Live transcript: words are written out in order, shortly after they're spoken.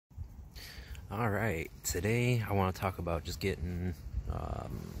Alright, today I want to talk about just getting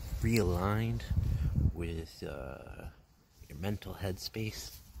realigned with your mental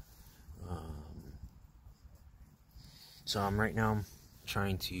headspace. So I'm right now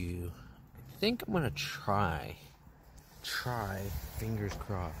trying to, I think I'm going to try, fingers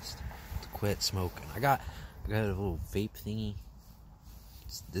crossed, to quit smoking. I got a little vape thingy.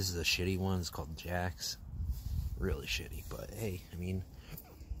 This is a shitty one, it's called Jack's. Really shitty, but hey, I mean,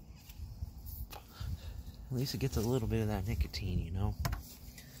 at least it gets a little bit of that nicotine, you know?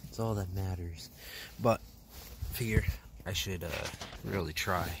 It's all that matters. But, figure I should really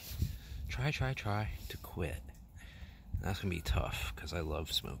try to quit. That's gonna be tough, because I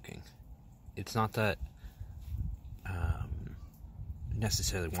love smoking. It's not that I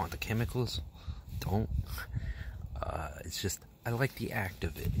necessarily want the chemicals. Don't. It's just, I like the act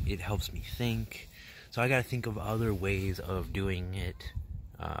of it. It helps me think. So I gotta think of other ways of doing it,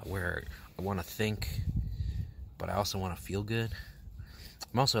 where I want to think, but I also want to feel good.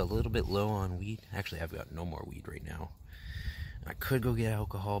 I'm also a little bit low on weed. Actually, I've got no more weed right now. I could go get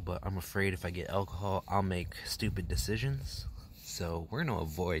alcohol, but I'm afraid if I get alcohol, I'll make stupid decisions. So we're gonna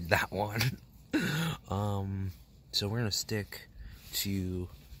avoid that one. So we're gonna stick to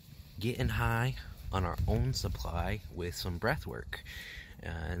getting high on our own supply with some breath work.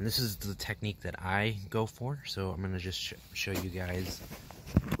 And this is the technique that I go for. So I'm gonna just show you guys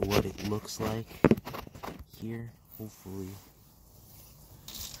what it looks like here, hopefully.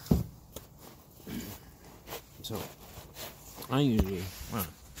 So I usually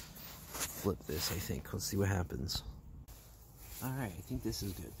flip this, I think. Let's see what happens. Alright, I think this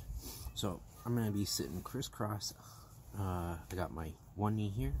is good. So I'm gonna be sitting crisscross. I got my one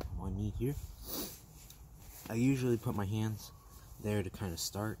knee here, one knee here. I usually put my hands there to kind of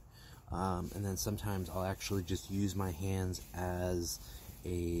start, and then sometimes I'll actually just use my hands as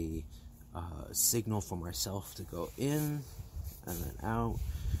a signal for myself to go in and then out.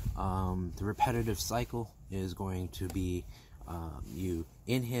 The repetitive cycle is going to be you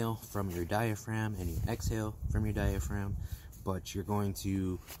inhale from your diaphragm and you exhale from your diaphragm, but you're going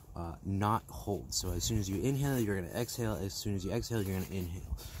to not hold. So as soon as you inhale, you're going to exhale. As soon as you exhale, you're going to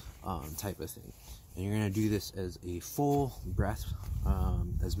inhale, type of thing. And you're going to do this as a full breath,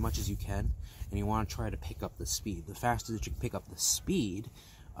 as much as you can, and you want to try to pick up the speed. The faster that you pick up the speed,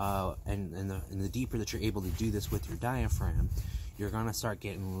 and the deeper that you're able to do this with your diaphragm, you're going to start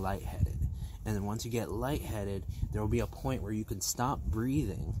getting lightheaded. And then once you get lightheaded, there will be a point where you can stop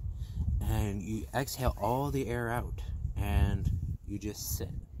breathing, and you exhale all the air out, and you just sit.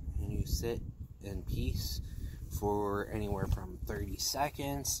 And you sit in peace for anywhere from 30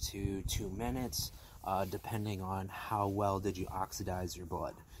 seconds to 2 minutes, depending on how well did you oxidize your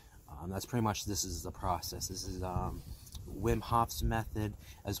blood. That's pretty much, this is the process. This is Wim Hof's method,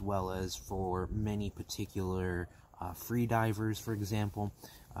 as well as for many particular free divers, for example.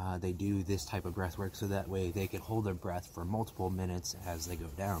 They do this type of breath work so that way they can hold their breath for multiple minutes as they go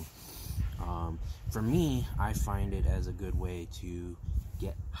down. For me, I find it as a good way to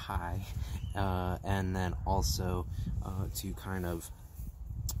get high, and then also to kind of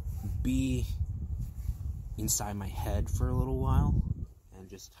be inside my head for a little while and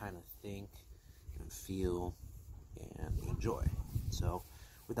just kind of think and feel and enjoy. So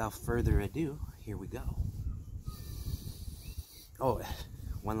without further ado, here we go. Oh,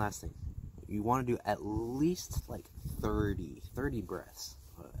 one last thing. You want to do at least like 30 breaths.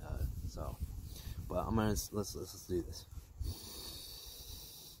 But I'm gonna let's do this.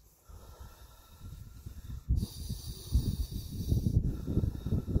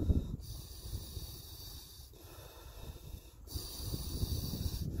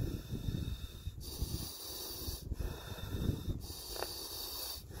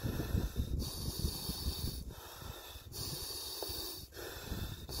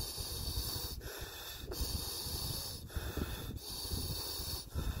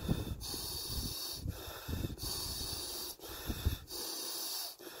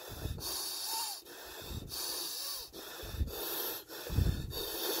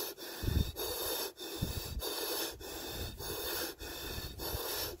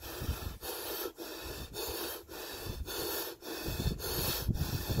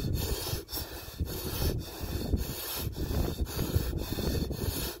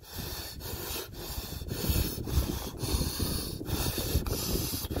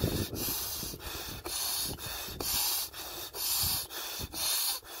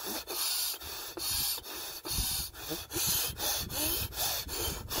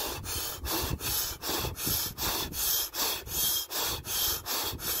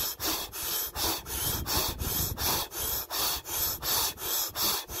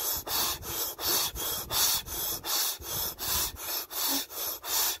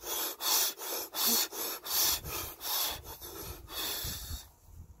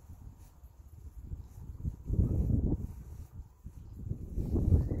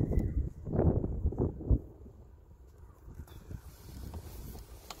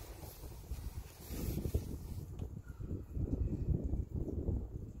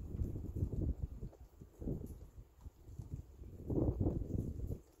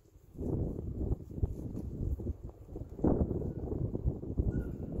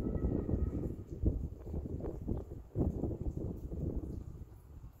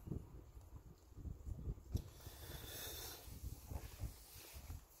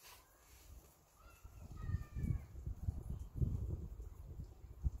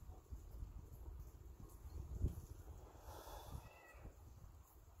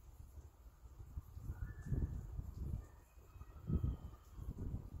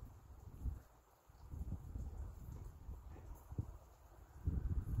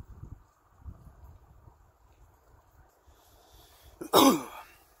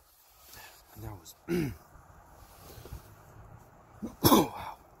 Wow.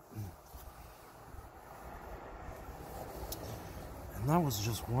 And that was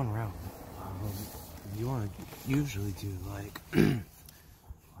just one round. You want to usually do like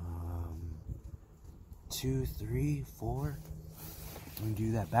 2, 3, 4, and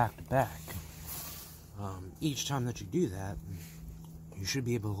do that back to back. Each time that you do that, you should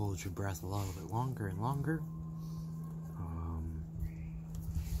be able to hold your breath a little bit longer and longer.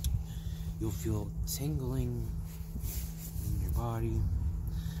 You'll feel tingling in your body.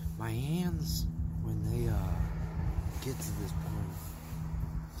 My hands, when they get to this point,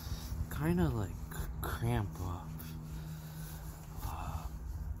 kind of like cramp up. I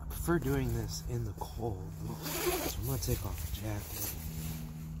prefer doing this in the cold, so I'm gonna take off the jacket.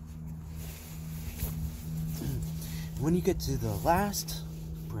 When you get to the last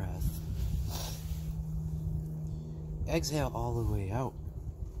breath, exhale all the way out,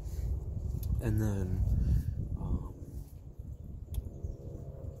 and then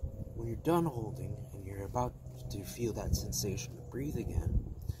when you're done holding and you're about to feel that sensation to breathe again,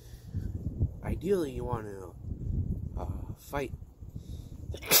 ideally you want to fight.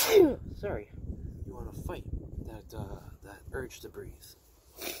 Sorry, you want to fight that urge to breathe,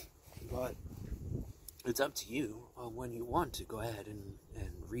 but it's up to you when you want to go ahead and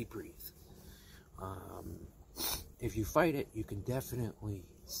rebreathe. If you fight it, you can definitely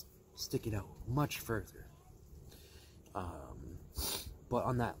stick it out much further. But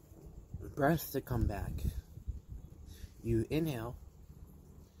on that breath to come back, you inhale,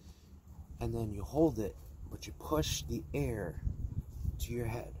 and then you hold it, but you push the air to your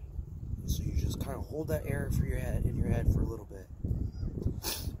head. So you just kind of hold that air for your head, in your head for a little bit.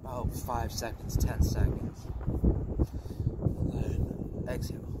 About 5 seconds, 10 seconds. And then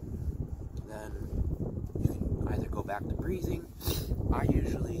exhale. Then you can either go back to breathing. I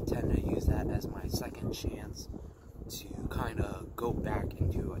usually tend to use that as my second chance to kind of go back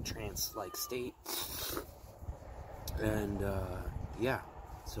into a trance-like state. And yeah,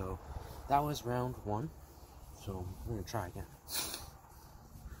 so that was round 1. So we're going to try again.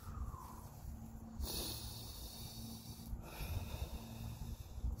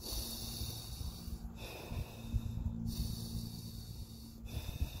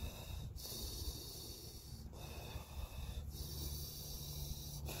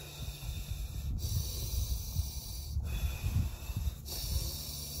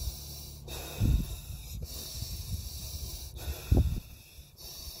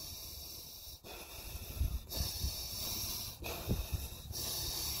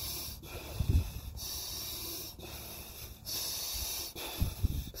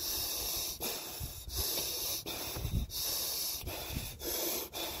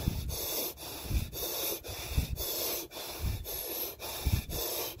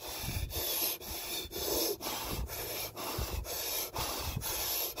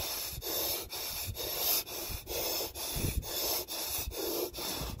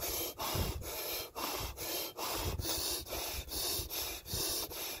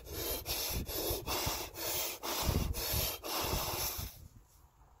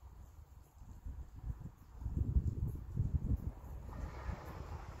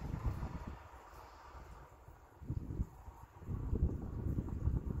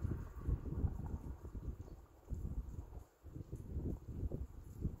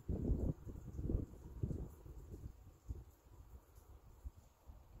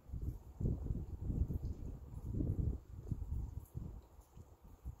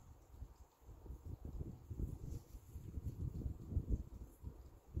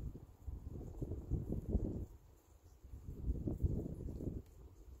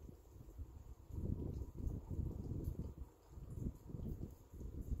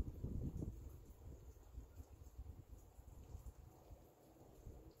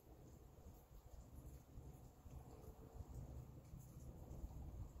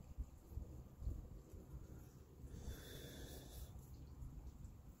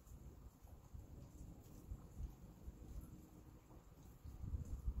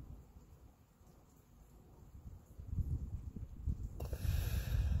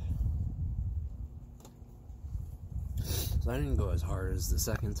 So I didn't go as hard as the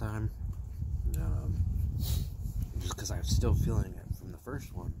second time, just because I'm still feeling it from the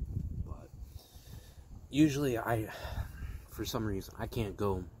first one. But usually for some reason, I can't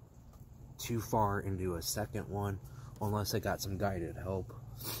go too far into a second one unless I got some guided help.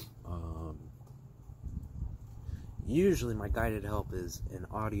 Usually my guided help is an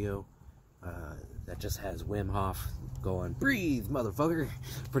audio that just has Wim Hof going, "Breathe, motherfucker,"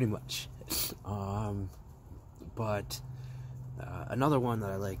 pretty much. But Another one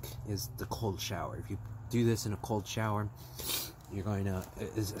that I like is the cold shower. If you do this in a cold shower, you're going to,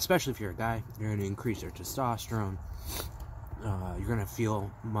 especially if you're a guy, you're going to increase your testosterone. You're going to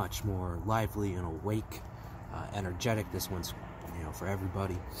feel much more lively and awake, energetic. This one's, for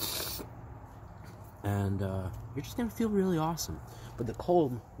everybody. And you're just going to feel really awesome. But the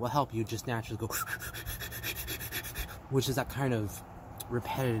cold will help you just naturally go, which is that kind of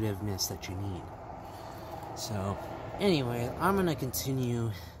repetitiveness that you need. So, anyway, I'm going to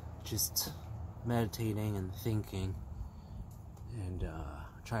continue just meditating and thinking and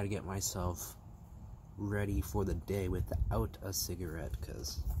try to get myself ready for the day without a cigarette,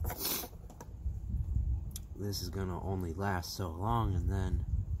 because this is going to only last so long and then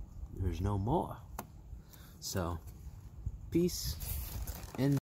there's no more. So, peace.